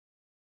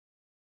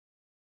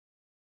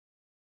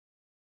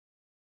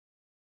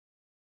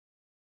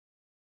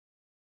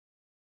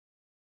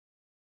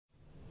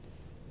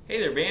Hey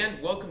there,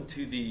 band. Welcome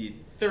to the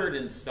third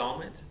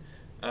installment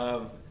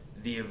of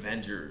the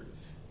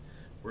Avengers.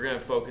 We're going to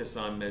focus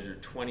on measure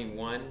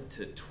 21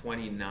 to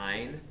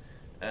 29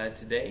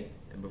 today.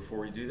 And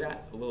before we do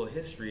that, a little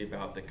history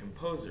about the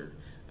composer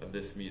of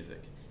this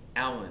music,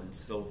 Alan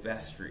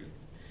Silvestri.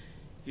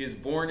 He was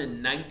born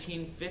in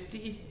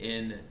 1950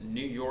 in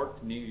New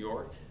York, New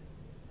York.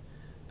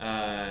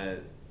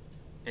 And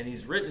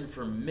he's written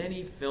for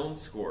many film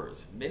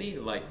scores, many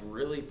like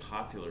really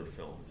popular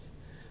films.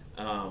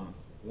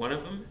 One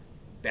of them,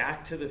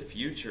 Back to the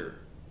Future.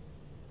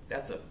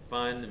 That's a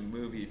fun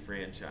movie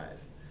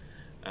franchise.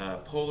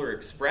 Polar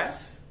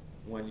Express,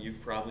 one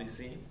you've probably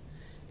seen.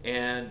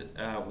 And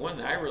one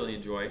that I really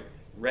enjoy,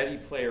 Ready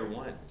Player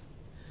One.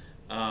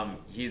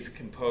 He's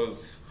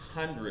composed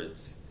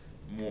hundreds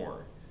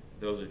more.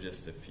 Those are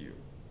just a few.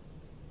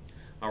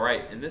 All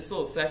right, in this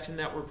little section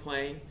that we're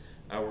playing,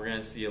 we're going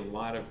to see a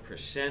lot of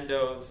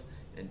crescendos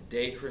and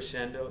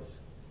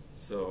decrescendos.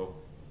 So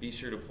be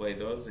sure to play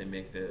those. They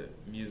make the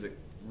music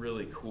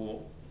really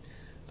cool.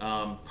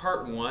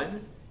 Part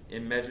 1,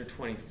 in measure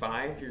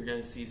 25, you're going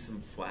to see some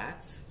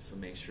flats, so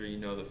make sure you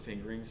know the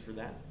fingerings for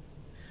that.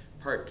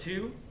 Part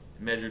 2,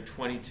 in measure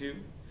 22,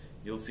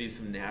 you'll see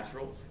some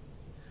naturals.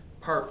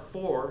 Part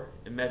 4,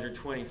 in measure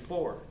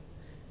 24,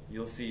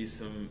 you'll see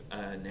some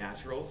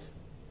naturals.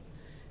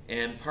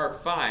 And part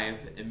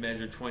 5, in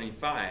measure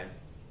 25,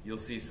 you'll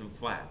see some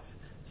flats.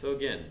 So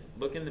again,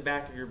 look in the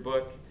back of your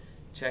book,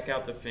 check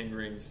out the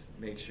fingerings,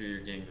 make sure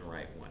you're getting the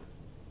right one.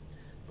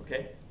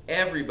 Okay?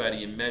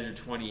 Everybody in measure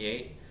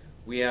 28,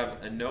 we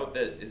have a note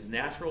that is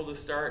natural to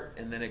start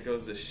and then it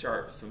goes to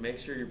sharp. So make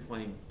sure you're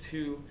playing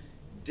two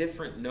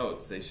different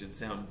notes. They should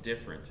sound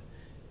different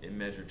in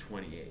measure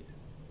 28.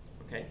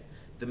 Okay?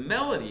 The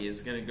melody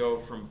is going to go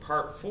from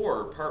part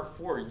 4. Part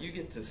 4, you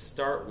get to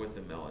start with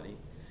the melody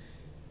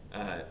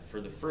for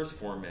the first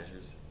 4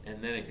 measures,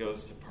 and then it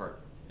goes to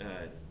part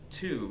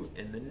 2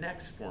 in the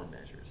next 4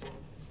 measures.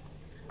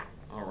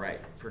 All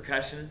right,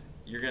 percussion,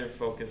 you're going to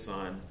focus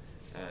on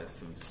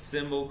some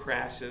cymbal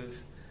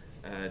crashes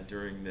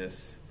during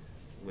this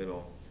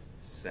little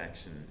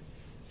section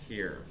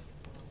here.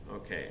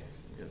 Okay,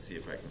 I'm going to see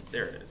if I can,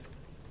 there it is.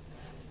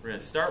 We're going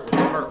to start with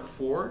part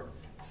 4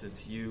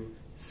 since you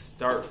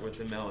start with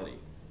the melody.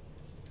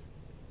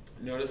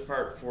 Notice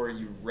part 4,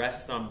 you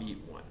rest on beat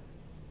 1.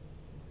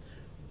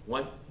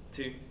 1,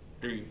 2,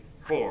 3,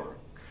 4.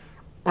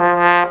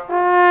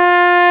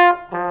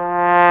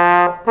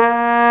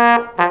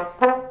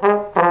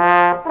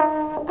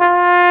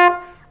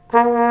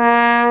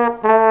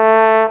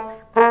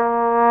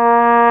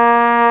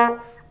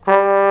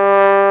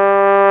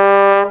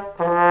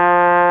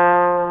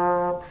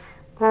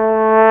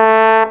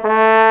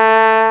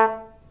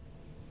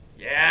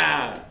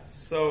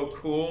 So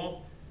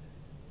cool.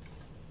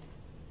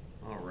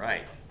 All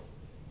right,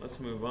 let's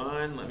move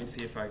on. Let me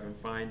see if I can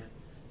find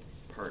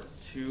part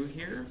 2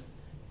 here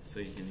so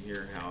you can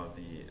hear how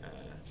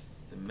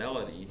the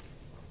melody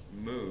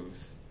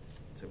moves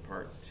to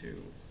part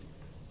 2.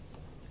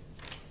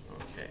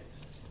 Okay,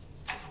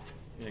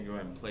 I'm going to go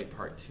ahead and play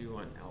part 2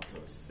 on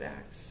alto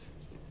sax.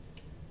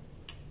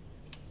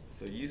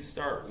 So you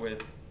start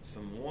with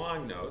some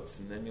long notes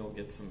and then you'll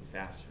get some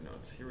faster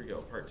notes. Here we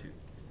go, part 2.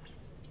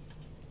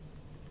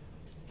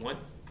 1,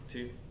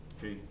 2,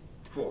 3,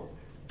 4.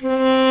 2,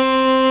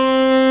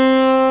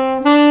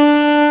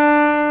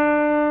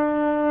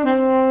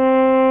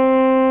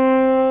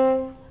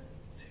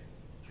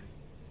 3,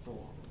 4,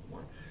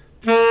 1.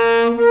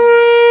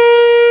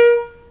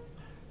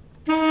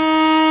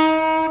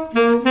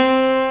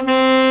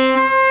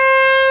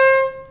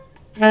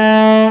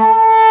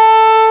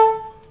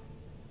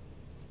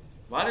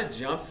 A lot of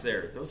jumps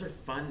there. Those are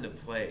fun to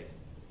play.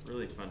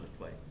 Really fun to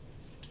play.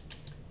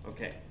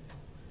 Okay.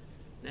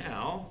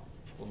 Now,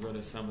 we'll go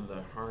to some of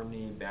the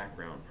harmony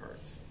background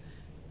parts.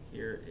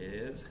 Here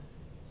is,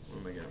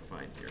 what am I going to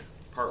find here?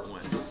 Part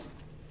 1.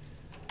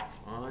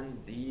 On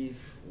the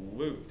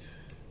flute.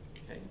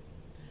 Okay.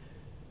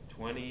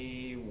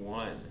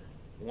 21.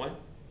 1,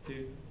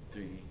 2,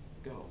 3,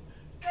 go.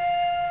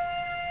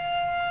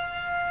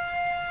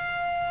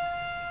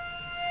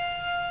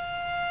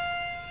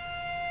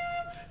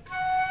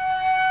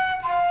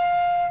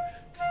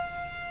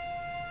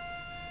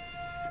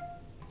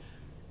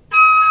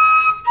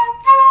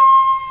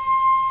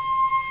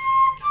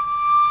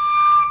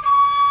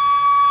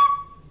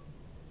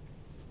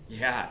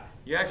 Yeah,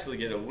 you actually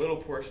get a little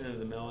portion of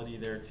the melody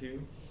there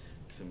too.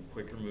 Some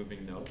quicker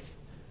moving notes,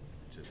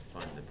 which is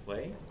fun to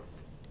play.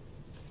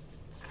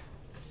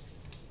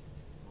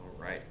 All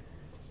right.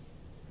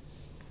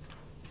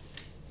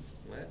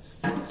 Let's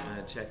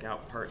check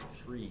out part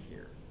 3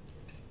 here.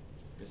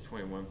 Here's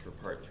 21 for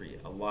part 3.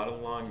 A lot of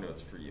long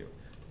notes for you.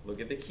 Look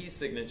at the key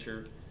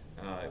signature.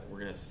 We're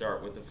going to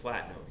start with a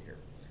flat note here.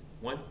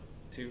 1,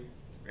 2,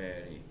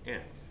 ready,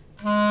 and.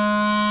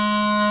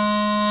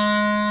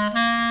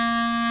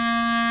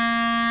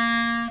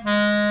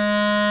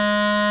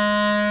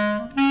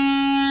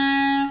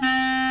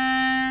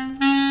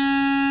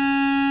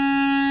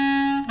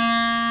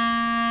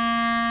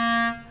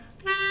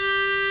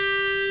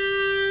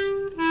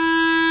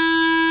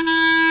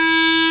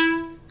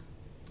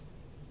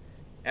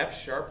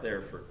 sharp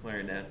there for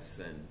clarinets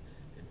and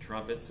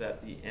trumpets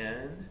at the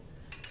end.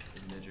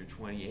 Measure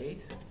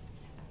 28.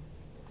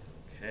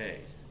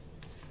 Okay.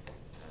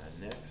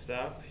 Next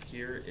up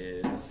here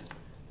is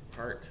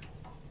part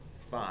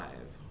 5.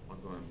 I'll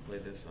go and play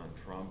this on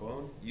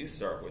trombone. You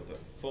start with a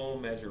full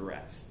measure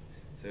rest.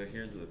 So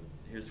here's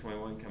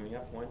 21 coming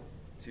up. 1,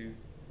 2,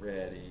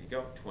 ready,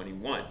 go.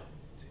 21.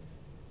 2,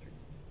 3.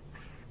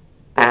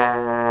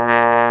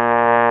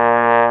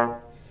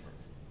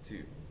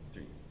 2,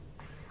 3.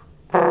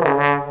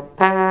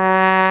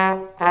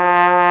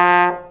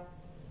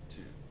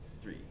 2,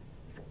 3.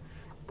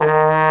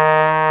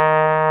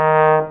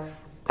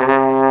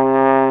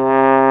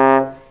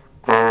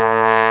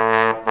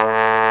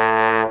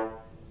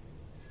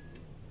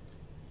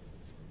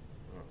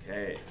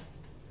 Okay,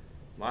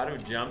 a lot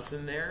of jumps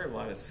in there, a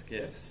lot of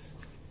skips,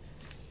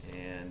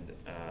 and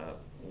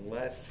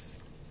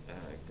let's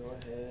go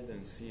ahead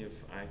and see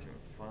if I can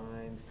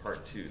find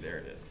part 2. There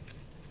it is.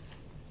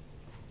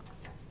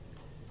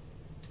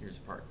 Here's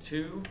part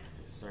 2,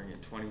 starting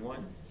at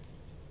 21.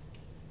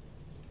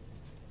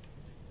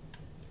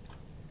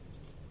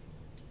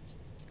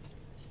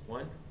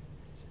 One,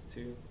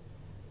 two,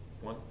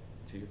 1,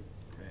 2,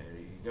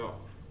 ready, go.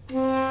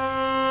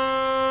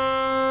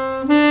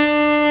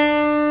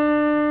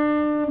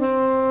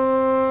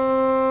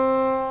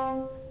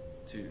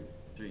 2,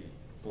 3,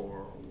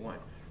 4, 1.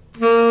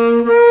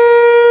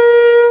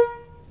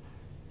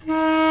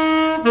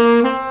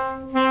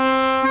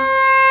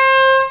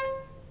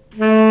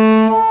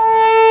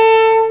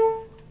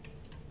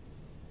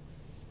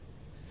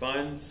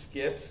 Fun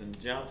skips and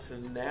jumps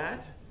in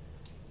that.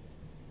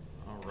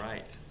 All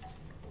right.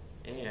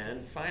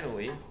 And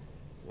finally,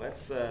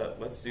 let's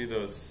do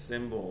the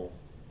cymbal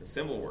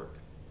work.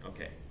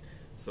 Okay,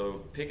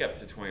 so pick up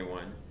to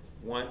 21.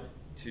 1,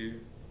 2,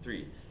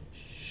 3.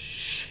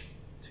 Shh.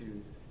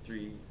 2,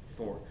 3,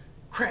 4.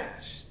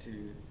 Crash.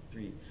 2,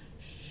 3.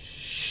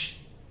 Shh.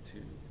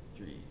 2,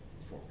 3,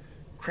 4.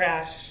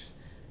 Crash.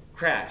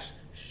 Crash.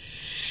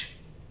 Shh.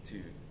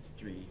 2,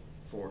 3,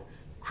 4.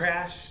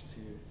 Crash.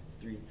 2,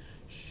 3.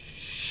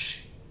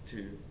 Shh.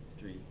 2,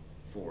 3,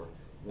 4.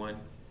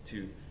 1,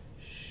 2.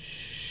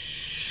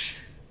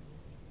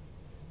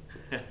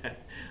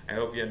 I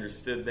hope you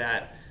understood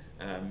that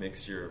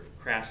mixture of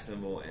crash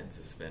cymbal and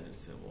suspended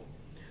cymbal.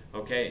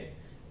 Okay,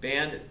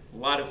 band, a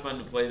lot of fun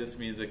to play this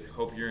music.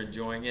 Hope you're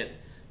enjoying it.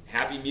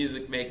 Happy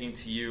music making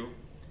to you,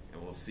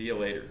 and we'll see you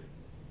later.